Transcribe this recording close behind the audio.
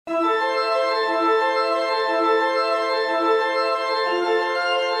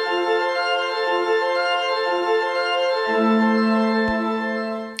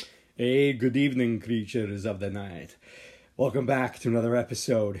good evening, creatures of the night. Welcome back to another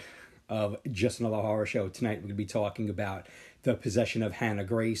episode of Just Another Horror Show. Tonight we're going to be talking about The Possession of Hannah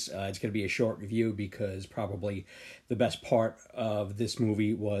Grace. It's going to be a short review because probably the best part of this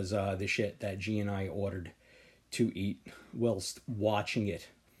movie was the shit that G and I ordered to eat whilst watching it.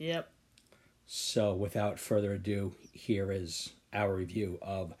 Yep. So without further ado, here is our review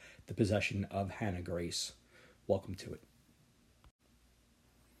of The Possession of Hannah Grace. Welcome to it.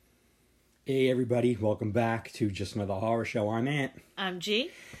 Hey everybody, welcome back to Just Another Horror Show. I'm Ant. I'm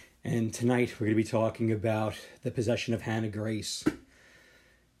G. And tonight we're going to be talking about The Possession of Hannah Grace.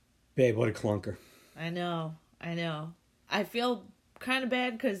 Babe, what a clunker. I know. I feel kind of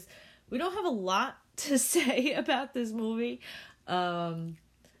bad because we don't have a lot to say about this movie.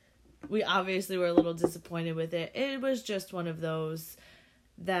 We obviously were a little disappointed with it. It was just one of those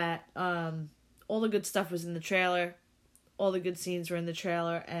that all the good stuff was in the trailer. All the good scenes were in the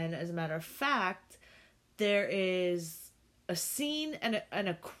trailer. And as a matter of fact, there is a scene and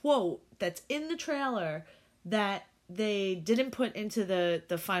a quote that's in the trailer that they didn't put into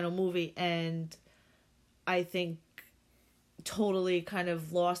the final movie, and I think totally kind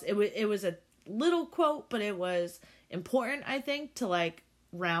of lost. It was a little quote, but it was important, I think, to like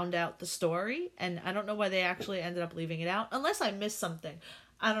round out the story, and I don't know why they actually ended up leaving it out, unless I missed something.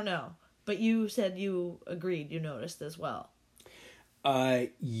 I don't know. But you said you agreed, you noticed as well.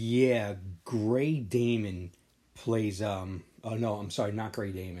 Yeah, Gray Damon plays, oh no, I'm sorry, not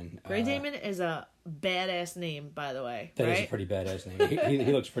Gray Damon. Gray Damon is a badass name, by the way. That right? is a pretty badass name.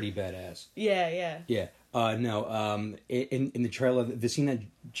 He looks pretty badass. Yeah. Yeah. In the trailer, the scene that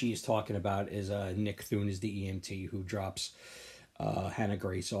G is talking about is Nick Thune is the EMT who drops Hannah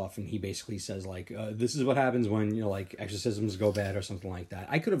Grace off, and he basically says like, this is what happens when, you know, like exorcisms go bad or something like that.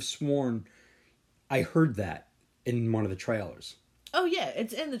 I could have sworn I heard that in one of the trailers. Oh yeah,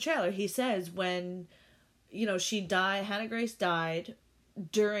 it's in the trailer. He says when, you know, Hannah Grace died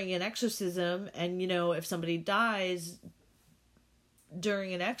during an exorcism, and you know, if somebody dies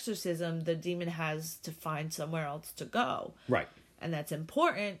during an exorcism, the demon has to find somewhere else to go. Right. And that's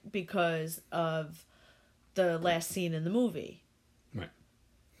important because of the last scene in the movie.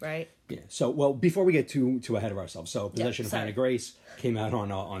 Right? Yeah. So, well, before we get too ahead of ourselves, so Possession of Hannah Grace came out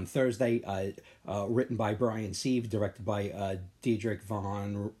on Thursday, written by Brian Sieve, directed by Diedrich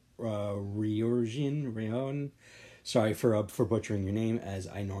von Riorgen. Sorry for butchering your name, as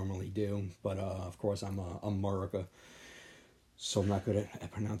I normally do, but of course I'm America, so I'm not good at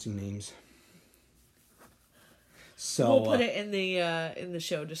pronouncing names. So we'll put it in the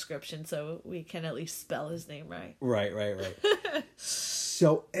show description so we can at least spell his name right. Right.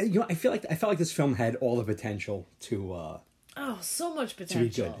 So, you know, I felt like this film had all the potential to so much potential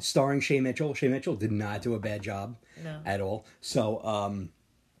to be good. Starring Shay Mitchell. Shay Mitchell did not do a bad job at all. So,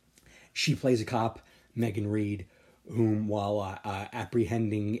 she plays a cop, Megan Reed, whom, while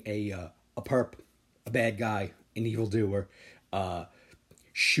apprehending a perp, a bad guy, an evildoer,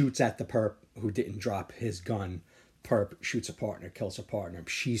 shoots at the perp who didn't drop his gun. Perp shoots a partner, kills a partner.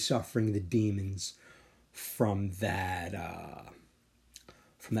 She's suffering the demons from that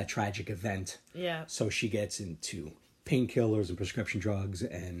tragic event. Yeah. So she gets into painkillers and prescription drugs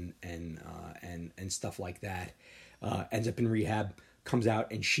and stuff like that. Ends up in rehab, comes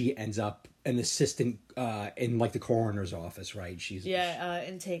out, and she ends up an assistant in like the coroner's office, right? She's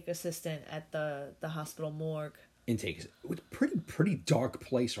intake assistant at the hospital morgue. Intake. It's pretty dark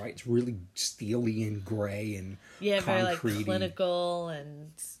place, right? It's really steely and gray and very like clinical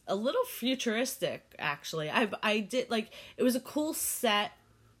and a little futuristic. Actually, I did like, it was a cool set,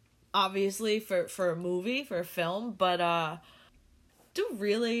 obviously for a movie, for a film, but do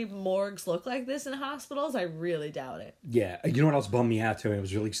really morgues look like this in hospitals? I really doubt it. Yeah, you know what else bummed me out too? It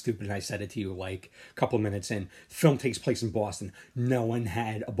was really stupid, and I said it to you like a couple of minutes in. The film takes place in Boston. No one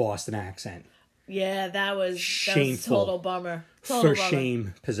had a Boston accent. Yeah, that was shameful. That was a total bummer.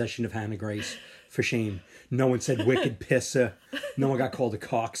 Shame, Possession of Hannah Grace. For shame. No one said wicked pisser. No one got called a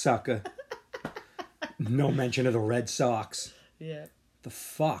cocksucker. No mention of the Red Sox. Yeah. The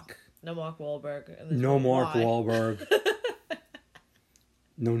fuck? No Mark Wahlberg. No Mark Wahlberg.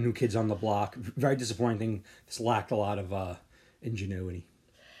 No New Kids on the Block. Very disappointing. This lacked a lot of ingenuity.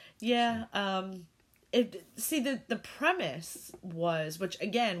 Yeah, the premise was, which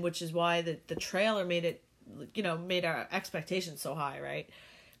is why the trailer made it, you know, made our expectations so high, right?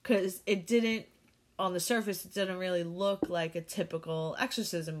 Because it didn't, on the surface, it didn't really look like a typical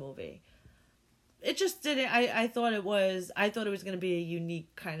exorcism movie. It just didn't. I thought it was going to be a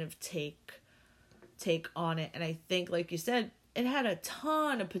unique kind of take on it, and I think, like you said, it had a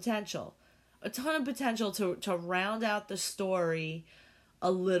ton of potential to round out the story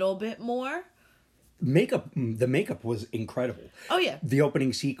a little bit more. The makeup was incredible. Oh yeah. The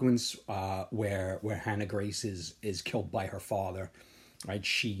opening sequence where Hannah Grace is killed by her father, right?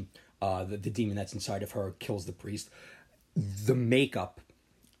 She the demon that's inside of her kills the priest. The makeup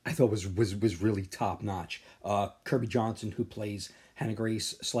I thought was really top notch. Kirby Johnson, who plays Hannah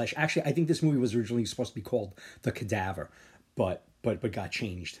Grace / actually I think this movie was originally supposed to be called The Cadaver, but got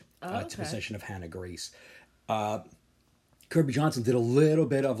changed to Possession of Hannah Grace. Kirby Johnson did a little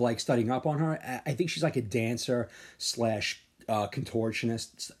bit of like studying up on her. I think she's like a dancer /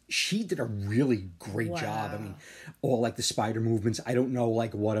 contortionist. She did a really great job. I mean, all like the spider movements. I don't know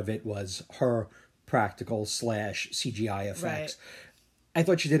like what of it was her practical / CGI effects. Right. I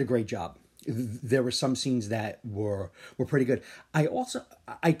thought she did a great job. There were some scenes that were pretty good.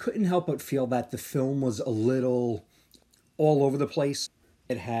 I couldn't help but feel that the film was a little all over the place.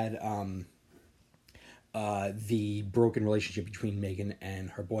 It had the broken relationship between Megan and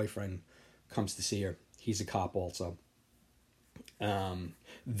her boyfriend comes to see her. He's a cop also.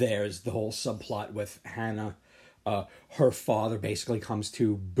 There's the whole subplot with Hannah. Her father basically comes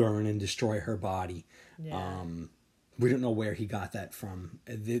to burn and destroy her body. Yeah. We don't know where he got that from.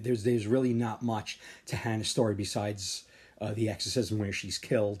 There's really not much to Hannah's story besides the exorcism where she's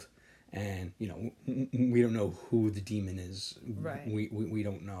killed. And, you know, we don't know who the demon is. Right. We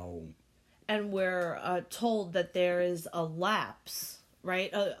don't know. And we're told that there is a lapse,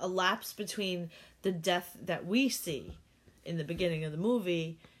 right? A lapse between the death that we see in the beginning of the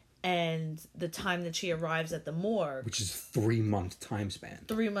movie and the time that she arrives at the morgue. Which is 3-month time span.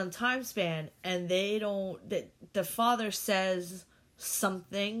 3-month time span. And the father says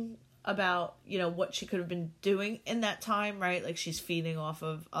something about, you know, what she could have been doing in that time, right? Like she's feeding off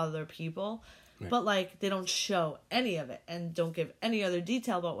of other people. Right. But, like, they don't show any of it and don't give any other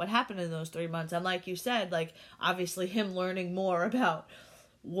detail about what happened in those 3 months. And like you said, like, obviously him learning more about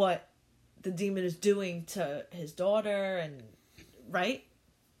what the demon is doing to his daughter and, right?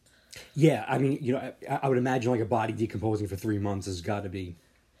 Yeah, I mean, you know, I would imagine, like, a body decomposing for 3 months has got to be...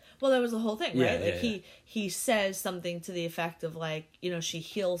 Well, that was the whole thing, right? Yeah, like, he says something to the effect of, like, you know, she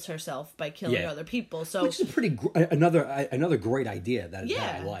heals herself by killing other people. So, which is another great idea that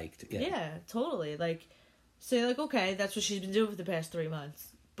I liked. Yeah, totally. Like, so you're like, okay, that's what she's been doing for the past 3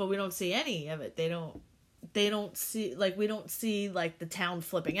 months. But we don't see any of it. They don't see, like, we don't see, like, the town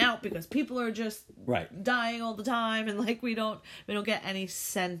flipping out because people are just dying all the time. And, like, we don't get any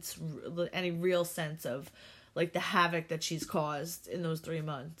real sense of, like, the havoc that she's caused in those 3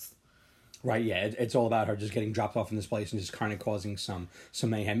 months. Right, yeah. It's all about her just getting dropped off in this place and just kind of causing some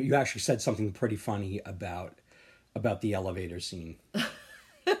mayhem. You actually said something pretty funny about the elevator scene.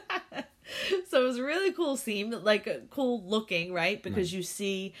 So it was a really cool scene, like cool looking, right? Because you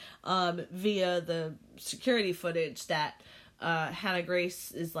see via the security footage that Hannah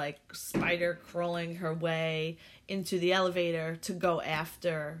Grace is like spider crawling her way into the elevator to go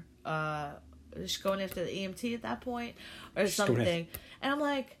after... Is she going after the EMT at that point or something? And I'm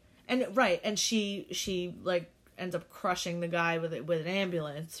like, and she like ends up crushing the guy with an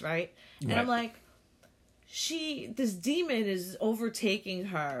ambulance, right? And I'm like, this demon is overtaking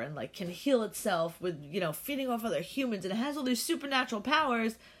her and like can heal itself with, you know, feeding off other humans, and it has all these supernatural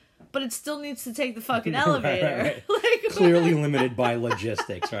powers, but it still needs to take the fucking elevator. Right. Like, clearly limited by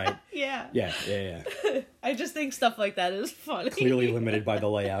logistics, right? Yeah. Yeah. I just think stuff like that is funny. Clearly limited by the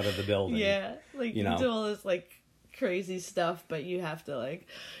layout of the building. Yeah. Like, you do all this, like, crazy stuff, but you have to, like,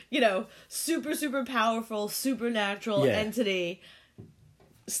 you know, super, super powerful, supernatural entity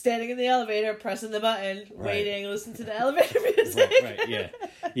standing in the elevator, pressing the button, waiting, listen to the elevator music. Right,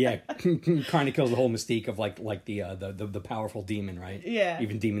 yeah. Kind of kills the whole mystique of like the powerful demon, right? Yeah.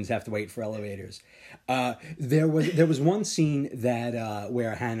 Even demons have to wait for elevators. There was one scene that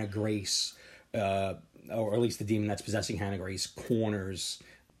where Hannah Grace, or at least the demon that's possessing Hannah Grace, corners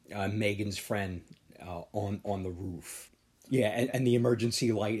Megan's friend on the roof. Yeah, and the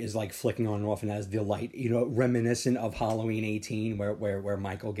emergency light is like flicking on and off, and as the light, you know, reminiscent of Halloween 18, where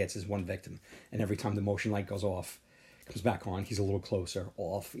Michael gets his one victim, and every time the motion light goes off, comes back on, he's a little closer,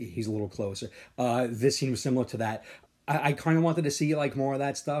 off, he's a little closer. This scene was similar to that. I kind of wanted to see like more of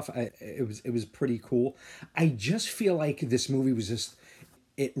that stuff. It was pretty cool. I just feel like this movie was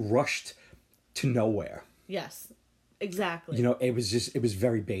it rushed to nowhere. Yes, exactly. You know, it was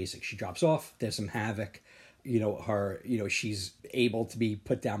very basic. She drops off. There's some havoc. You know, she's able to be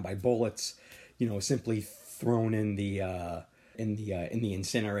put down by bullets, you know, simply thrown in the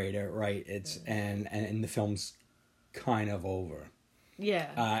incinerator, right? And the film's kind of over. Yeah.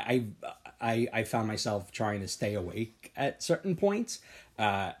 I found myself trying to stay awake at certain points.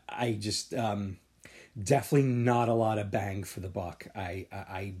 I just definitely not a lot of bang for the buck.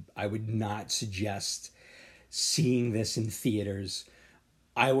 I would not suggest seeing this in theaters.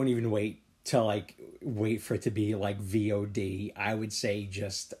 I wouldn't even wait for it to be like VOD. I would say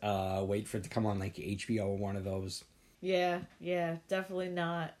just wait for it to come on like HBO or one of those. Yeah, definitely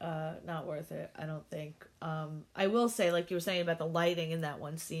not worth it, I don't think. I will say, like you were saying about the lighting in that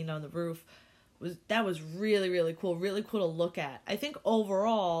one scene on the roof, was really, really cool to look at. I think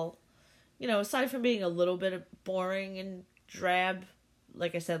overall, aside from being a little bit boring and drab,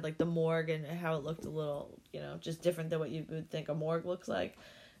 like I said, like the morgue and how it looked a little, just different than what you would think a morgue looks like.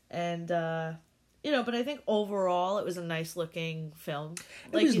 And, but I think overall it was a nice looking film.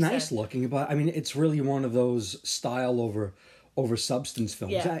 Like it was nice looking, but I mean, it's really one of those style over substance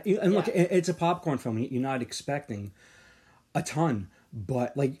films. Yeah. And look, it's a popcorn film. You're not expecting a ton,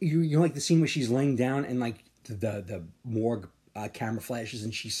 but like you like the scene where she's laying down and like the morgue camera flashes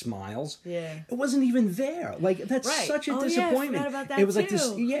and she smiles. Yeah, it wasn't even there. Like that's right. such a disappointment. Yeah, I forgot about that it was too. Like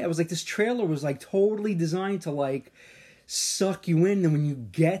this. Yeah, it was like this trailer was like totally designed to like suck you in, and when you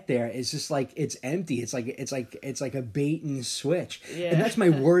get there it's just like it's empty. It's like a bait and switch. Yeah. And that's my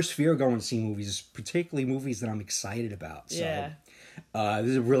worst fear going to see movies, particularly movies that I'm excited about. So yeah.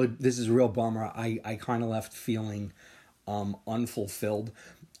 This is a real bummer. I kind of left feeling unfulfilled.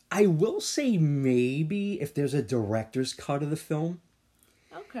 I will say maybe if there's a director's cut of the film.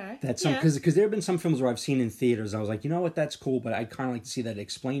 Okay. That's some because there have been some films where I've seen in theaters. I was like, you know what, that's cool, but I'd kind of like to see that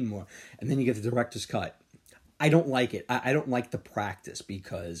explained more. And then you get the director's cut. I don't like it. I don't like the practice,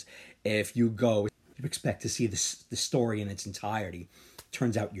 because if you go, you expect to see the story in its entirety.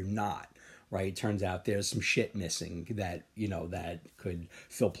 Turns out you're not, right? Turns out there's some shit missing that that could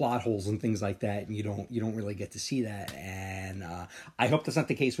fill plot holes and things like that, and you don't really get to see that. And I hope that's not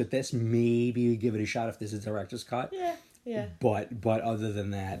the case with this. Maybe you give it a shot if this is a director's cut. Yeah. But other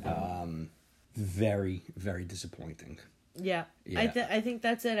than that, very, very disappointing. Yeah. I think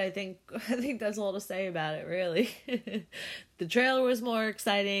that's it. I think that's all to say about it, really. The trailer was more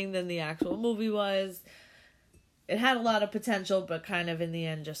exciting than the actual movie was. It had a lot of potential, but kind of in the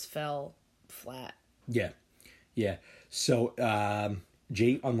end just fell flat. Yeah. So,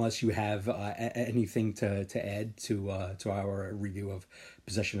 Jay, unless you have anything to add to our review of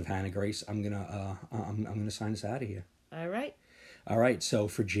Possession of Hannah Grace, I'm gonna sign us out of here. All right, so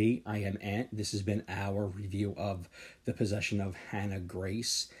for G, I am Ant. This has been our review of The Possession of Hannah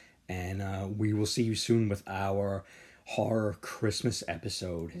Grace, and we will see you soon with our horror Christmas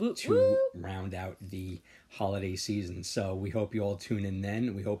episode to round out the holiday season. So we hope you all tune in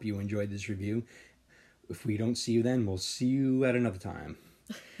then. We hope you enjoyed this review. If we don't see you then, we'll see you at another time.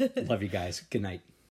 Love you guys. Good night.